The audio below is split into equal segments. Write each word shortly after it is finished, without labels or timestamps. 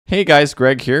Hey guys,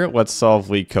 Greg here. Let's solve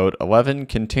Leetcode 11,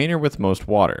 container with most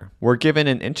water. We're given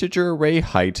an integer array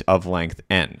height of length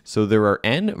n. So there are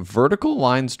n vertical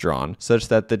lines drawn such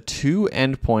that the two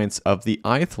endpoints of the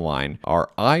ith line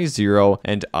are I0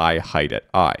 and I height at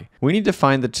I. We need to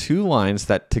find the two lines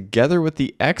that together with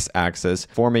the x-axis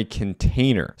form a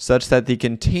container such that the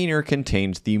container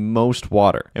contains the most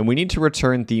water. And we need to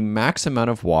return the max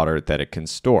amount of water that it can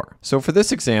store. So for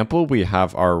this example, we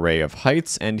have our array of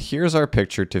heights, and here's our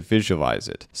picture to visualize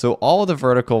it. So all of the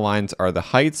vertical lines are the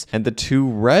heights, and the two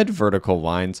red vertical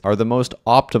lines are the most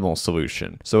optimal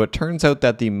solution. So it turns out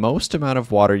that the most amount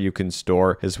of water you can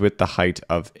store is with the height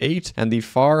of 8 and the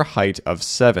far height of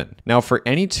 7. Now for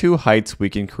any two heights,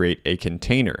 we can create a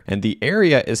container, and the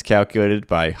area is calculated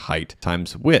by height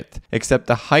times width, except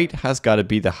the height has got to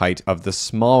be the height of the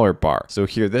smaller bar. So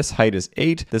here this height is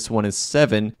 8, this one is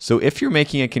 7. So if you're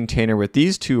making a container with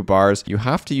these two bars, you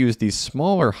have to use the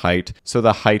smaller height. So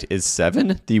the height is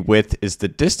 7. The width is the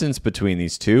distance between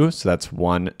these two. So that's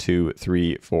 1, 2,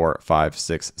 3, 4, 5,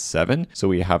 6, 7. So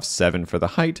we have 7 for the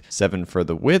height, 7 for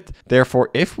the width. Therefore,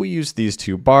 if we use these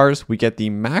two bars, we get the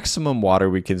maximum water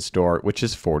we can store, which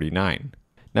is 49.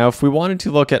 Now, if we wanted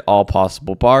to look at all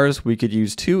possible bars, we could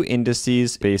use two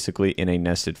indices basically in a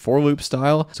nested for loop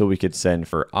style. So we could send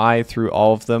for I through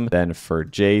all of them, then for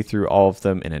j through all of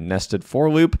them in a nested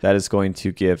for loop. That is going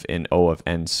to give an O of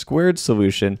n squared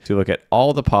solution to look at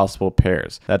all the possible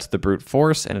pairs. That's the brute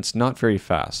force, and it's not very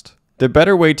fast. The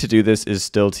better way to do this is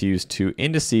still to use two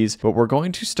indices, but we're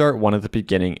going to start one at the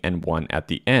beginning and one at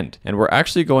the end. And we're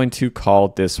actually going to call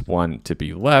this one to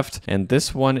be left, and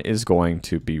this one is going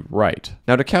to be right.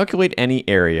 Now to calculate any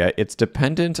area, it's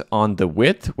dependent on the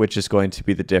width, which is going to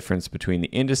be the difference between the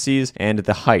indices, and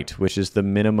the height, which is the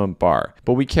minimum bar.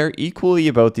 But we care equally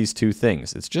about these two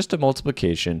things. It's just a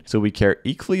multiplication, so we care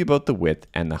equally about the width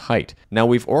and the height. Now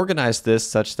we've organized this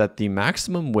such that the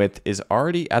maximum width is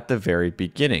already at the very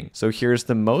beginning. So here's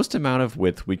the most amount of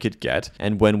width we could get,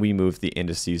 and when we move the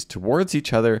indices towards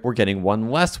each other, we're getting one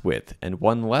less width and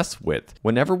one less width.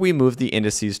 Whenever we move the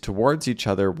indices towards each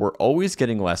other, we're always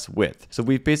getting less width. So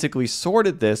we've basically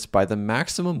sorted this by the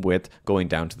maximum width going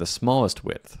down to the smallest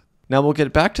width. Now we'll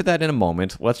get back to that in a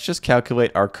moment. Let's just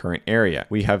calculate our current area.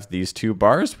 We have these two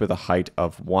bars with a height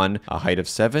of 1, a height of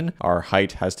 7. Our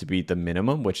height has to be the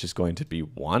minimum, which is going to be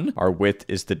 1. Our width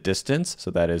is the distance, so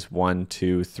that is 1,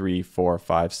 2, 3, 4,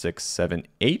 5, 6, 7,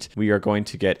 8. We are going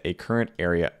to get a current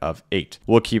area of 8.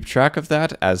 We'll keep track of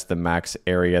that as the max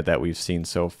area that we've seen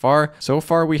so far. So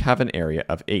far we have an area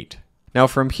of 8. Now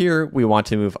from here, we want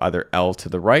to move either L to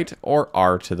the right or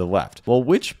R to the left. Well,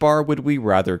 which bar would we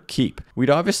rather keep? We'd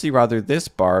obviously rather this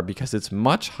bar because it's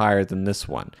much higher than this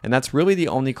one. And that's really the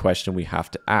only question we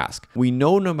have to ask. We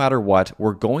know no matter what,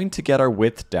 we're going to get our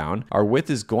width down. Our width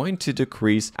is going to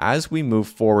decrease as we move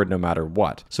forward no matter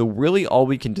what. So really all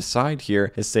we can decide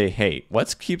here is say, hey,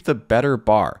 let's keep the better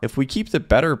bar. If we keep the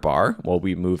better bar, while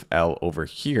we move L over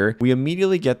here, we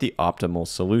immediately get the optimal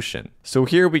solution. So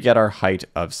here we get our height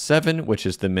of 7, which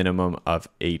is the minimum of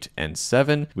 8 and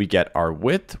 7. We get our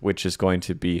width, which is going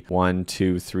to be 1,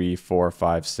 2, 3, 4,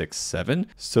 5, 6, 7.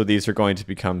 So these are going to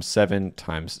become 7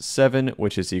 times 7,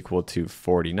 which is equal to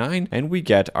 49. And we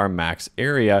get our max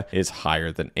area is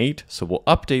higher than 8. So we'll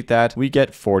update that. We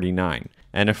get 49.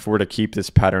 And if we're to keep this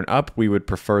pattern up, we would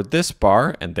prefer this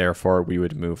bar, and therefore we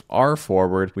would move R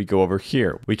forward. We go over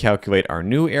here. We calculate our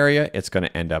new area. It's going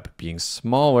to end up being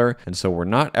smaller, and so we're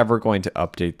not ever going to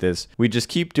update this. We just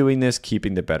keep doing this,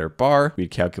 keeping the better bar. We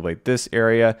calculate this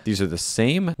area. These are the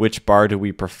same. Which bar do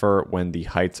we prefer when the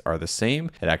heights are the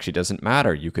same? It actually doesn't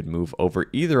matter. You could move over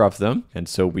either of them, and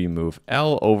so we move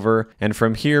L over, and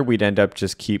from here we'd end up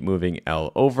just keep moving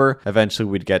L over. Eventually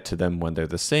we'd get to them when they're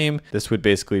the same. This would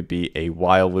basically be a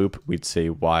while loop. We'd say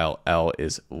while L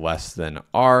is less than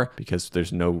R, because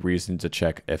there's no reason to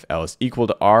check if L is equal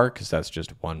to R, because that's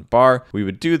just one bar. We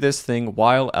would do this thing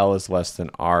while L is less than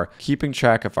R, keeping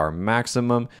track of our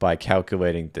maximum by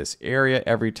calculating this area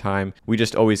every time. We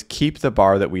just always keep the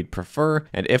bar that we'd prefer,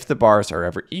 and if the bars are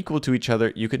ever equal to each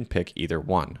other, you can pick either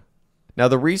one. Now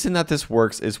the reason that this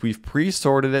works is we've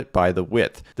pre-sorted it by the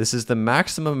width. This is the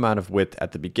maximum amount of width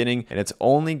at the beginning, and it's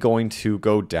only going to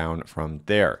go down from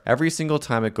there. Every single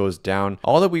time it goes down,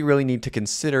 all that we really need to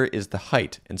consider is the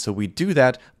height. And so we do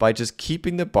that by just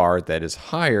keeping the bar that is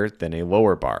higher than a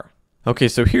lower bar. Okay,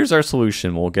 so here's our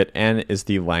solution. We'll get n is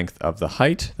the length of the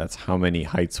height. That's how many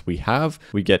heights we have.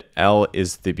 We get L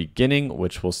is the beginning,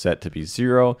 which we'll set to be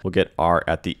 0. We'll get R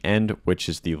at the end, which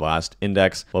is the last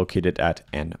index located at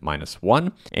n minus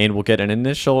 1. And we'll get an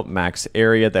initial max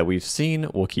area that we've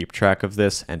seen. We'll keep track of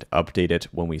this and update it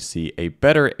when we see a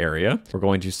better area. We're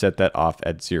going to set that off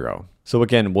at 0. So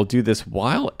again, we'll do this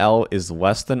while L is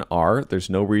less than R. There's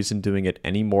no reason doing it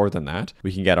any more than that.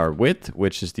 We can get our width,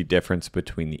 which is the difference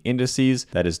between the indices.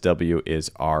 That is W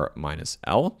is R minus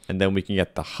L. And then we can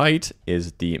get the height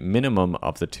is the minimum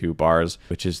of the two bars,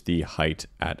 which is the height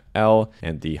at L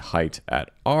and the height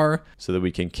at R, so that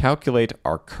we can calculate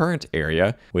our current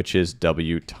area, which is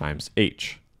W times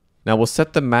H. Now we'll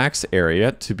set the max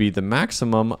area to be the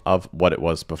maximum of what it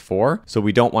was before. So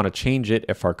we don't want to change it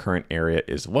if our current area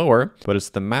is lower, but it's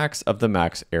the max of the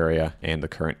max area and the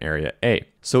current area A.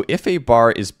 So if a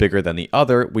bar is bigger than the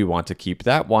other, we want to keep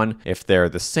that one. If they're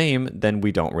the same, then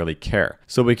we don't really care.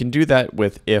 So we can do that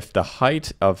with if the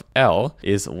height of L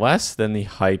is less than the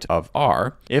height of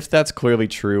R. If that's clearly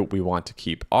true, we want to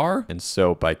keep R. And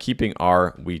so by keeping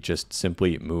R, we just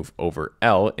simply move over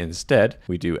L instead.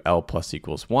 We do L plus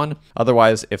equals 1.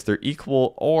 Otherwise, if they're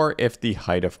equal or if the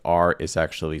height of R is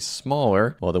actually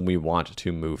smaller, well, then we want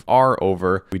to move R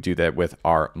over. We do that with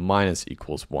R minus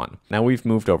equals 1. Now we've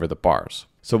moved over the bars.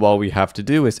 So all we have to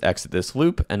do is exit this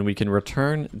loop and we can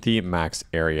return the max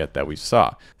area that we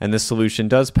saw. And this solution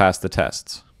does pass the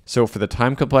tests. So for the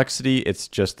time complexity, it's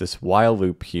just this while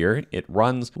loop here. It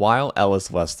runs while L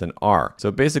is less than R. So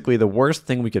basically the worst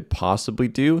thing we could possibly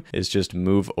do is just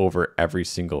move over every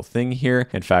single thing here.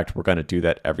 In fact, we're going to do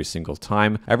that every single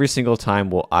time. Every single time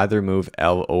we'll either move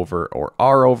L over or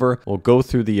R over. We'll go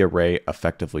through the array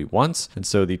effectively once. And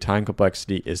so the time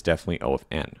complexity is definitely O of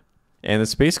N. And the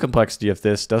space complexity of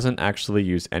this doesn't actually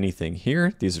use anything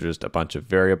here. These are just a bunch of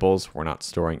variables. We're not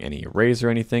storing any arrays or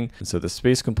anything. And so the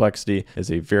space complexity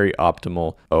is a very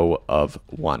optimal O of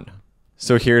 1.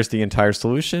 So here's the entire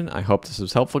solution. I hope this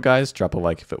was helpful, guys. Drop a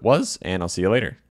like if it was, and I'll see you later.